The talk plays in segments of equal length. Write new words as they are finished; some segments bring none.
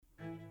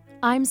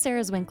I'm Sarah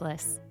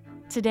Zwinklis.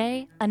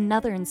 Today,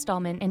 another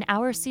installment in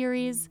our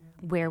series,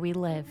 Where We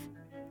Live,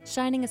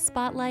 shining a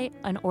spotlight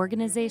on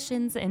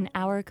organizations in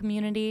our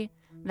community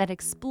that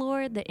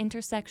explore the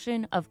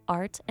intersection of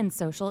art and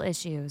social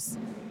issues.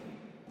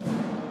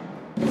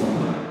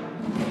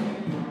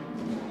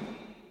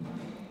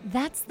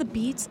 That's the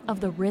beat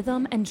of the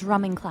rhythm and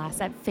drumming class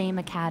at PHAME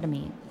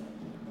Academy,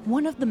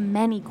 one of the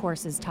many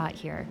courses taught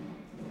here.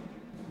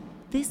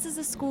 This is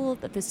a school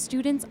that the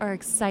students are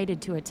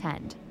excited to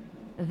attend.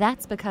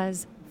 That's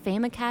because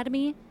PHAME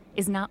Academy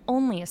is not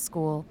only a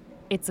school,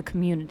 it's a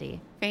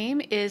community. PHAME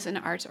is an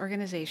arts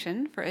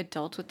organization for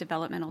adults with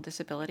developmental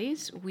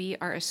disabilities. We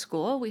are a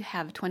school. We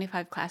have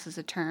 25 classes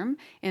a term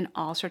in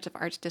all sorts of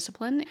arts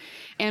discipline.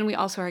 And we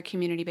also are a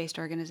community-based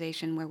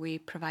organization where we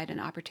provide an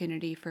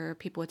opportunity for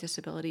people with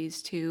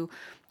disabilities to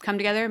come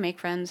together, make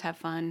friends, have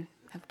fun,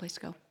 have a place to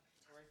go.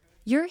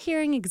 You're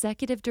hearing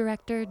Executive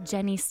Director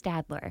Jenny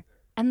Stadler,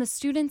 and the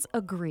students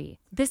agree.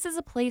 This is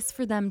a place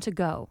for them to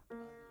go.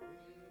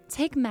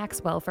 Take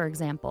Maxwell, for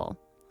example.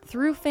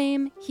 Through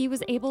PHAME, he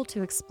was able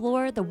to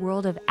explore the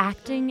world of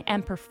acting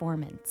and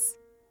performance.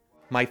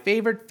 My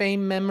favorite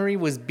PHAME memory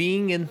was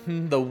being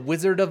in The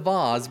Wizard of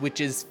Oz,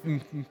 which is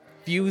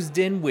fused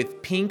in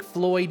with Pink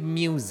Floyd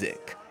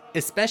music.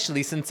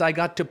 Especially since I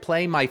got to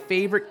play my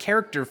favorite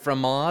character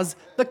from Oz,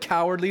 the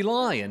Cowardly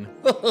Lion.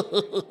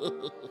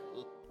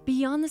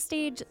 Beyond the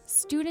stage,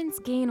 students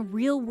gain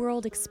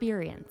real-world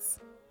experience.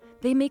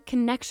 They make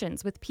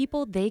connections with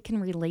people they can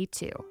relate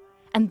to,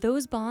 and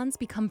those bonds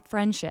become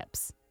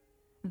friendships.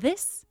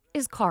 This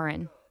is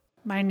Karin.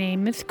 My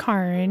name is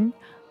Karin.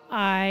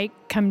 I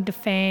come to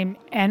PHAME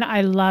and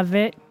I love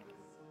it.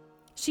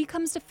 She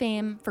comes to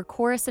PHAME for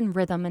chorus and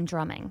rhythm and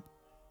drumming.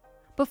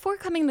 Before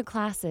coming to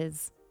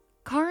classes,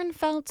 Karin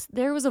felt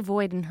there was a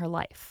void in her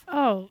life.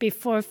 Oh,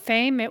 before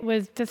PHAME, it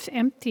was just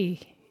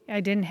empty. I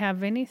didn't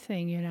have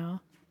anything,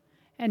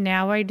 and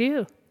now I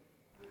do.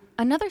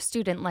 Another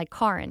student like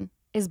Karin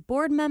is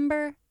board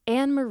member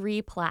Anne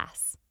Marie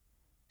Plass.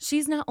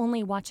 She's not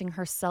only watching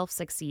herself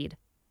succeed,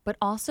 but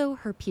also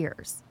her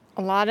peers.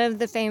 A lot of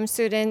the PHAME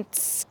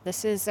students,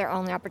 this is their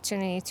only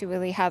opportunity to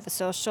really have a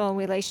social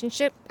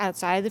relationship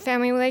outside of the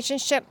family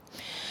relationship.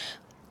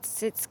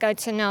 It's good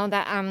to know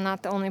that I'm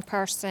not the only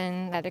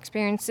person that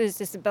experiences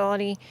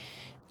disability.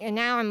 And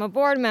now I'm a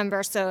board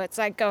member, so it's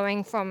like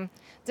going from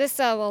this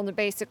level to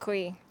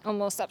basically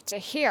almost up to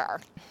here.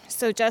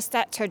 So just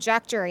that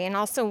trajectory, and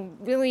also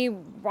really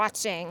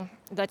watching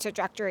the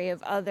trajectory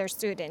of other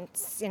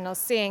students,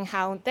 seeing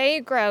how they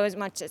grow as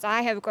much as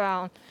I have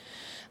grown,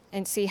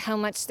 and see how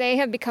much they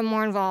have become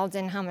more involved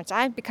and how much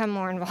I've become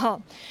more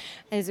involved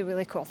is a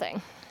really cool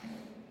thing.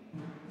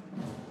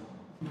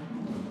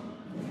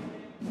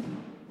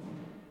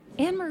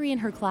 Anne-Marie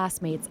and her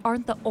classmates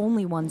aren't the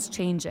only ones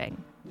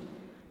changing.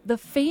 The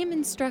PHAME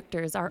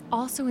instructors are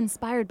also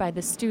inspired by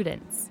the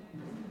students.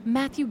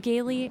 Matthew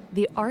Gailey,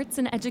 the Arts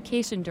and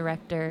Education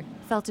Director,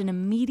 felt an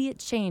immediate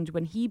change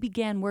when he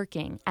began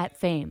working at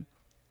PHAME.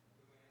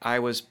 I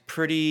was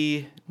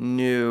pretty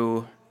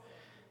new,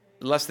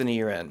 less than a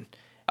year in.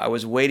 I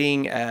was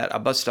waiting at a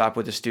bus stop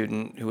with a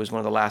student who was one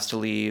of the last to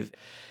leave.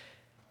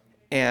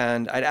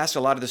 And I'd asked a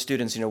lot of the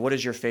students, what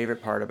is your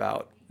favorite part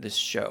about this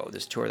show,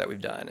 this tour that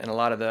we've done? And a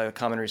lot of the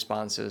common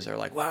responses are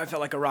like, wow, I felt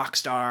like a rock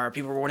star.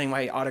 People were wanting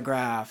my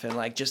autograph, and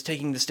like just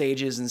taking the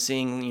stages and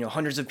seeing,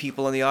 hundreds of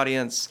people in the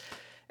audience.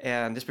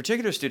 And this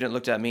particular student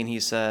looked at me and he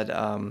said,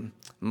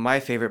 my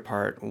favorite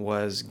part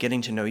was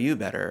getting to know you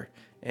better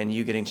and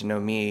you getting to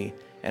know me.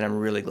 And I'm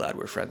really glad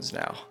we're friends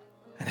now.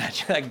 And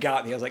that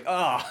got me. I was like,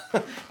 oh,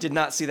 did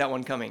not see that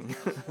one coming.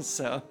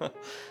 So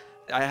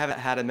I haven't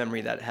had a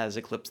memory that has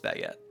eclipsed that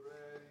yet.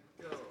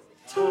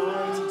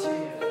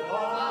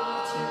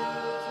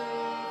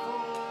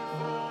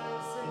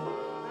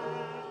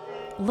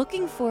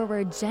 Looking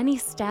forward, Jenny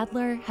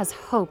Stadler has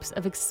hopes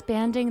of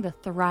expanding the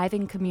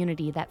thriving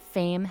community that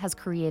PHAME has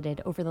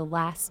created over the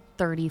last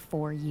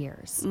 34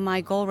 years.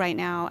 My goal right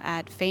now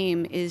at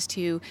PHAME is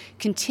to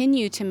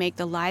continue to make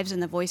the lives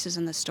and the voices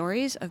and the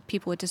stories of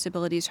people with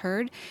disabilities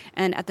heard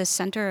and at the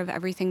center of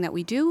everything that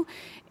we do,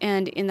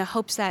 and in the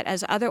hopes that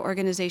as other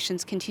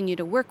organizations continue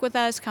to work with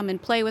us, come and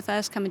play with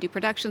us, come and do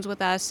productions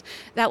with us,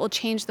 that will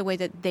change the way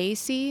that they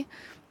see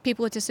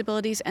people with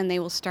disabilities, and they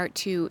will start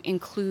to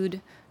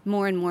include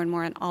more and more and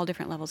more on all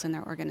different levels in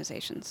their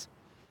organizations.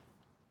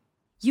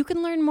 You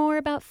can learn more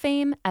about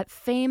PHAME at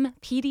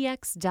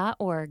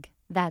phamepdx.org.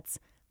 That's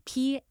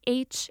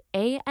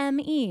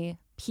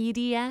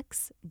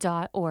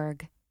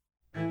PHAMEPDX.org.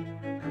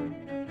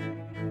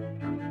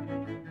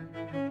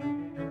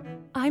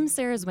 I'm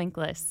Sarah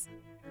Zwinklis.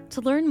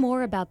 To learn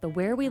more about the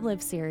Where We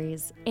Live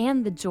series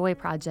and the Joy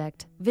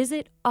Project,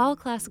 visit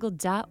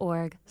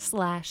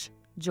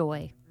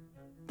allclassical.org/joy.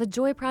 The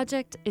Joy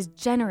Project is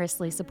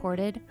generously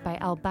supported by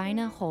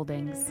Albina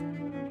Holdings.